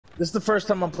This is the first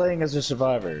time I'm playing as a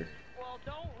survivor. Well,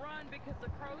 don't run because the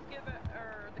crows give it,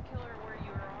 or the killer where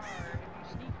you are if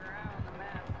you sneak around the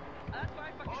map. That's why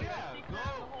I fucking sneak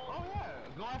around the whole. Oh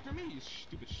yeah, go after me, you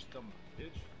stupid dumb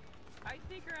bitch. I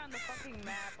sneak around the fucking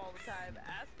map all the time.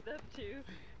 Ask them to.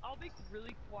 I'll be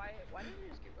really quiet. Why didn't it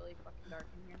just get really fucking dark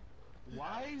in here?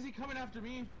 Why is he coming after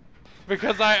me?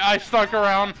 Because I snuck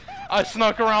around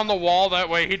the wall, that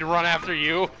way he'd run after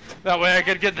you. That way I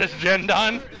could get this gen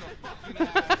done. Homer,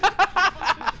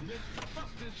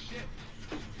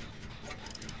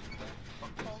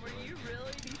 you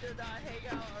really need to not hang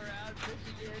out around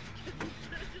Michigan.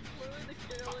 Just flew in the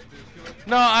killer.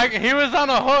 No, he was on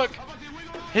a hook.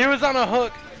 He was on a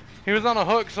hook. He was on a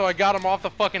hook, so I got him off the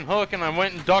fucking hook, and I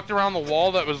went and ducked around the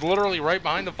wall that was literally right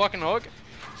behind the fucking hook.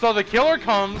 So the killer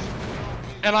comes,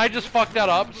 and I just fucked that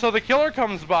up. So the killer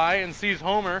comes by and sees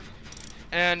Homer,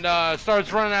 and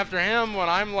starts running after him when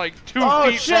I'm like 2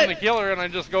 feet from the killer, and I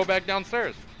just go back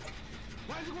downstairs.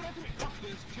 Why is he going after me? Fuck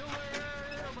this killer!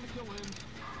 I'm gonna kill him.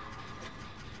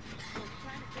 We're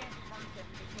trying to ban mark him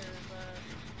because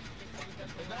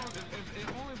If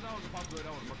only if that was a popular,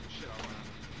 that would fuck the shit out of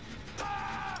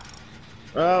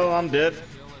him. Oh, I'm dead.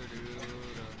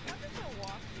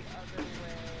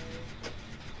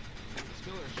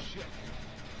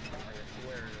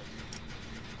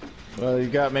 Well, you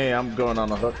got me. I'm going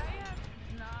on a hook. I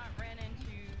have not ran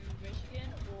into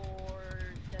Michigan or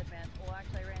Deadman. Well,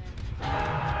 actually, I ran into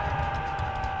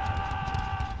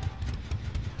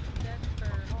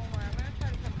Denver. Homer, I'm gonna try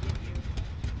to come get you.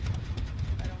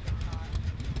 If I don't get caught.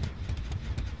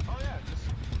 Oh yeah, just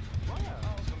come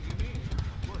get me.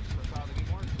 Works. That's how the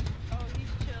game works. Oh,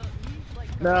 he's chill. He's like.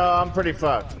 No, I'm pretty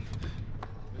fucked. Is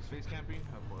face camping?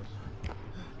 Of course.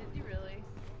 Is he really?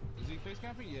 Is he face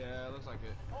camping? Yeah, looks like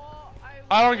it. Oh,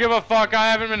 I don't give a fuck. I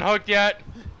haven't been hooked yet.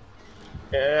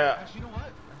 Yeah. Actually, you know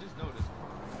what? I just noticed.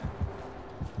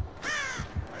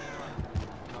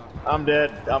 I'm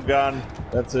dead. I'm gone.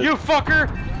 That's it. You fucker!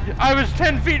 I was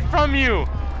 10 feet from you.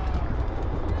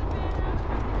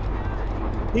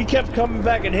 He kept coming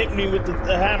back and hitting me with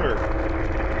the hammer.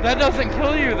 That doesn't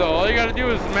kill you though. All you gotta do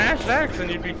is smash X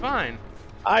and you'd be fine.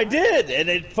 I did, and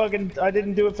I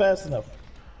didn't do it fast enough.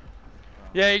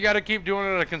 Yeah, you gotta keep doing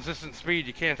it at a consistent speed.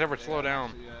 You can't ever slow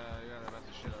down.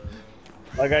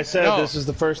 Like I said, this is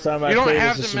the first time I played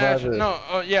as a survivor. No,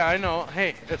 yeah, I know.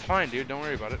 Hey, it's fine, dude. Don't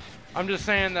worry about it. I'm just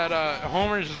saying that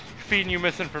Homer's feeding you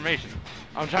misinformation.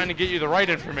 I'm trying to get you the right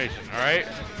information, all right?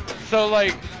 So,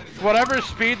 like, whatever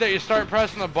speed that you start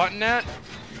pressing the button at,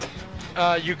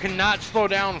 you cannot slow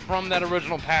down from that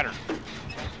original pattern.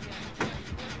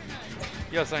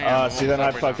 Yes, I am. See, then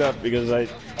I fucked up because I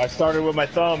started with my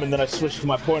thumb and then I switched to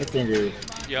my pointer finger.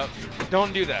 Yep.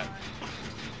 Don't do that.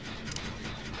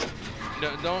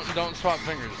 No, don't swap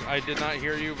fingers. I did not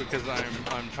hear you because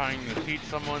I'm trying to teach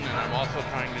someone and I'm also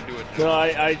trying to do it. No,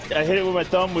 I hit it with my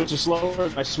thumb, which is slower.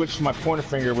 And I switched to my pointer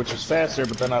finger, which is faster.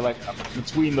 But then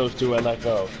between those two, I let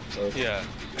go. So. Yeah.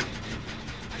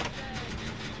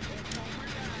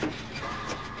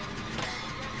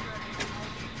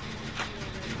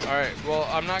 Alright, well,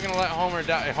 I'm not gonna let Homer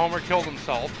die. Homer killed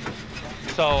himself.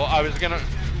 So, I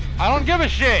don't give a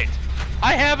shit!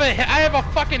 I have a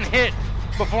fucking hit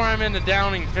before I'm in the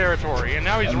downing territory, and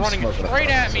now he's running straight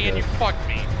at me and you fucked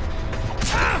me.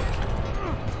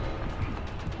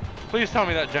 Please tell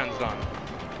me that gen's done.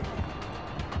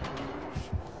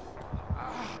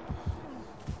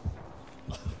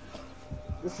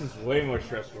 This is way more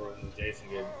stressful than the Jason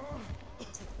game.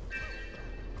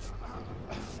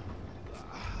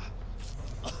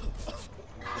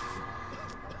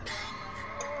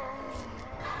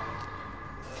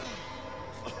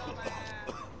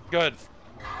 Good.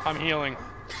 I'm healing.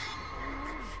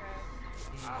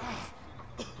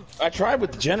 I tried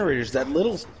with the generators. That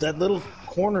little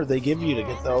corner they give you to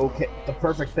get the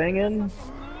perfect thing in.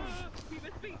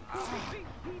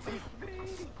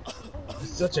 It's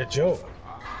such a joke.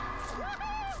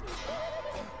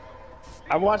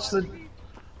 I watched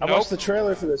the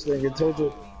trailer for this thing and told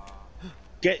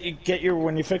you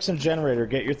when you fix a generator,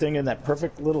 get your thing in that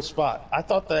perfect little spot. I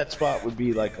thought that spot would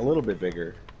be like a little bit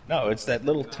bigger. No, it's that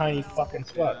little tiny fucking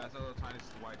spot. Yeah, that's a little tiny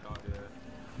white dot,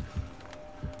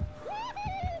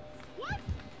 What?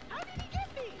 How did he get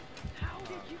me? How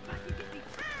did you fucking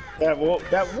get me?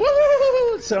 That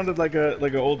woo sounded like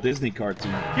an old Disney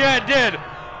cartoon. Yeah, it did.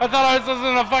 I thought I was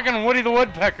listening to fucking Woody the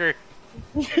Woodpecker.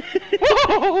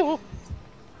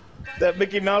 That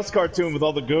Mickey Mouse cartoon with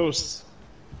all the ghosts.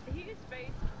 He is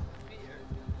based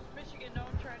Michigan. No,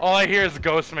 I'm trying. All I hear is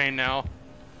Ghost Main now.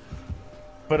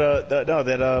 But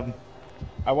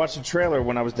I watched the trailer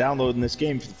when I was downloading this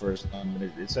game for the first time,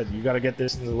 and it said you got to get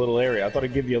this in the little area. I thought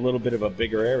it'd give you a little bit of a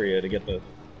bigger area to get the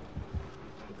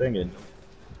thing in.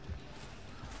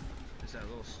 It's that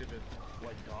little stupid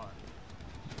white dot.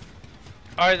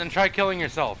 Alright, then try killing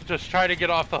yourself. Just try to get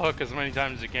off the hook as many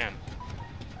times as you can.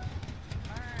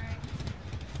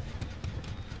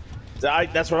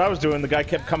 Alright. That's what I was doing. The guy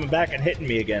kept coming back and hitting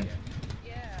me again.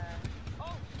 Yeah.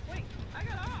 Oh, wait, I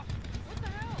got off. What the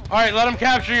hell? Alright, let him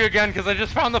capture you again, because I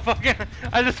just found the fucking...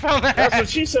 I just found the That's hatch. what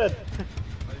she said.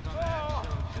 Oh,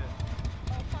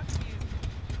 fuck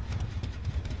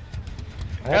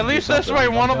you. At least this way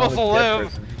one of us will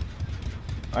live.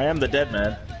 I am the dead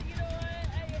man. But you know what?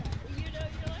 You're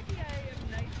lucky I am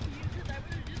nice to you, because I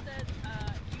would have just said,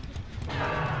 you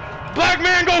can... Black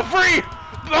man, go free!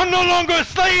 I'm no longer a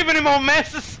slave anymore,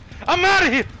 masters! I'm out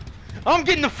of here! I'm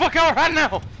getting the fuck out right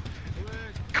now!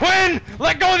 Quinn!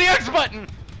 Let go of the X button!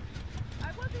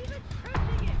 I wasn't even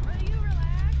pressing it. Will you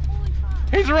relax? Holy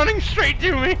fuck. He's running straight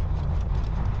to me!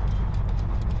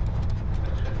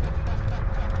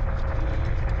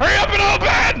 Hurry up and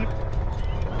open!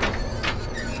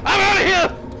 I'm out of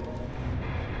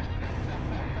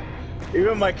here!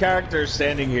 Even my character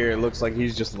standing here looks like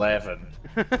he's just laughing.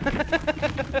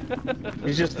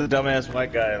 He's just the dumbass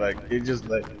white guy, like, he's just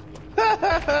like...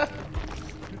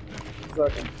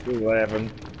 fucking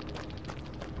laughing.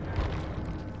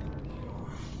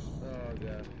 Oh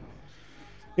god.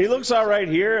 He looks alright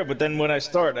here, but then when I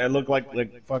start, I look like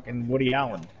fucking Woody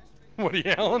Allen. Woody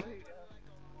Allen?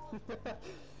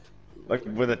 Like,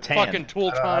 with a tan. Fucking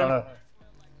tool time.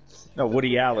 No,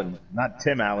 Woody Allen, not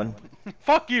Tim Allen.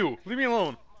 Fuck you! Leave me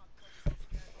alone.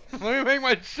 Let me make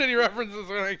my shitty references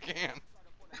when I can.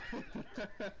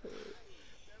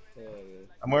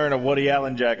 I'm wearing a Woody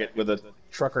Allen jacket with a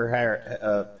trucker hair,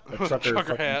 a trucker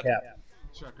fucking hat. cap.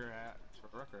 Trucker hat.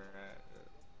 Trucker hat.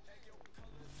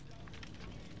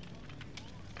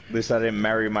 At least I didn't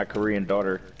marry my Korean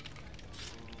daughter.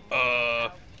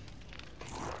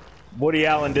 Woody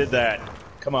Allen did that.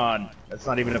 Come on, that's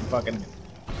not even a fucking...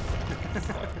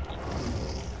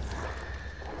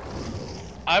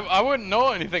 I wouldn't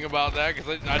know anything about that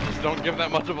because I just don't give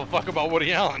that much of a fuck about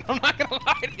Woody Allen. I'm not gonna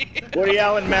lie to you. Woody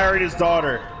Allen married his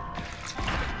daughter.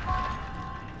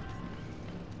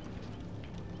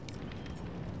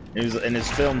 And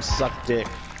his films suck dick.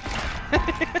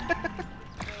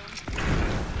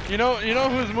 You know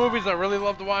whose movies I really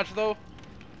love to watch though?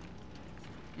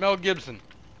 Mel Gibson.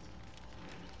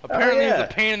 Apparently yeah. he's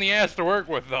a pain in the ass to work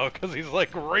with though, because he's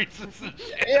like racist and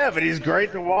shit. Yeah, but he's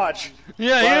great to watch.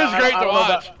 Yeah, he Well, is great to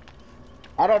watch.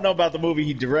 I don't know about the movies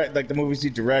he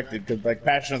directed, because like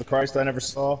Passion of the Christ I never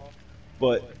saw,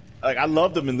 but like I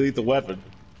loved him in Lethal Weapon.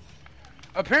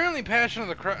 Apparently, Passion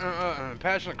of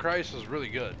Christ is really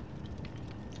good.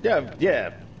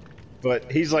 Yeah,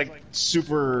 but he's like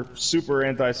super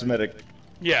anti-Semitic.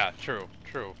 Yeah, true.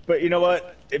 But you know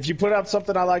what? If you put out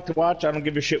something I like to watch, I don't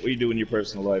give a shit what you do in your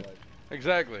personal life.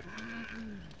 Exactly.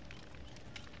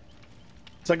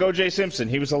 It's like O.J. Simpson.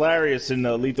 He was hilarious in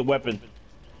Lethal Weapon.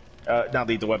 Not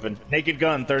Lethal Weapon. Naked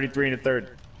Gun, 33 and a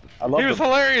third. I love him. He was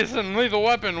hilarious in Lethal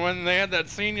Weapon when they had that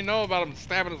scene, about him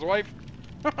stabbing his wife.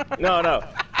 No.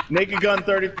 Naked Gun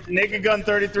 33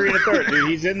 and a third. Dude,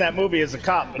 he's in that movie as a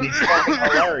cop, and he's fucking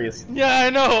hilarious. Yeah, I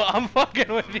know. I'm fucking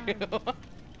with you.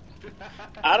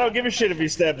 I don't give a shit if he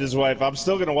stabbed his wife. I'm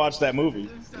still gonna watch that movie.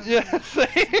 Yeah, same.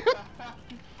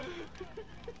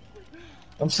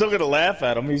 I'm still gonna laugh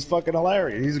at him. He's fucking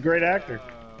hilarious. He's a great actor.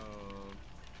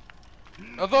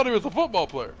 I thought he was a football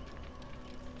player.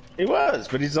 He was,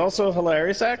 but he's also a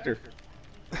hilarious actor.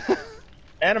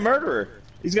 And a murderer.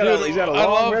 He's got a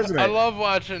long resume. I love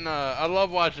watching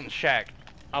Shaq.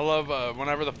 I love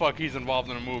whenever the fuck he's involved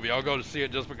in a movie. I'll go to see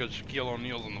it just because Shaquille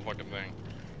O'Neal's in the fucking thing.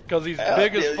 Because he's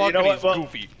big as fuck and he's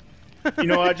goofy. You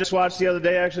know what I just watched the other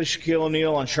day, actually? Shaquille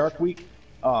O'Neal on Shark Week.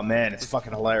 Oh, man, it's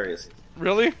fucking hilarious.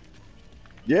 Really?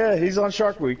 Yeah, he's on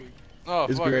Shark Week. Oh,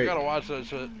 it's fuck, great. I gotta watch that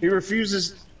shit. He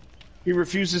refuses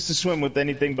to swim with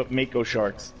anything but mako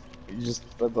sharks. He's just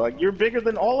like, you're bigger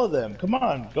than all of them. Come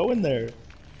on, go in there.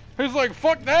 He's like,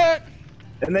 fuck that!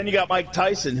 And then you got Mike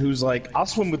Tyson, who's like, I'll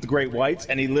swim with the great whites,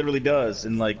 and he literally does.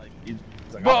 And like, he's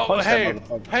like, I'll punch that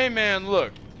motherfucker. Hey man,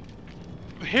 look.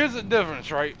 Here's the difference,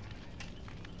 right?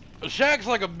 Shaq's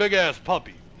like a big ass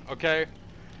puppy, okay?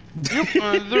 Have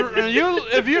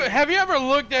you ever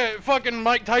looked at fucking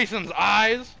Mike Tyson's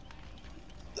eyes?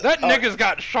 That nigga's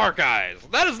got shark eyes.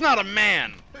 That is not a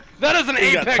man. That is an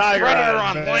apex predator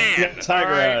on land.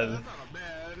 Tiger eyes.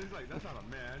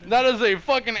 That is a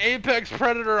fucking apex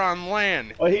predator on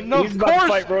land. Well, he's about to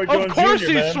fight Roy Jones of course Jr.,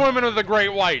 he's man. swimming with the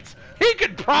great whites. He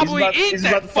could probably eat he's that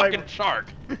about to fight- fucking shark.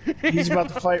 He's about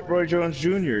to fight Roy Jones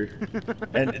Jr.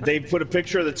 And they put a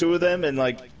picture of the two of them, and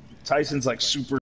like Tyson's like super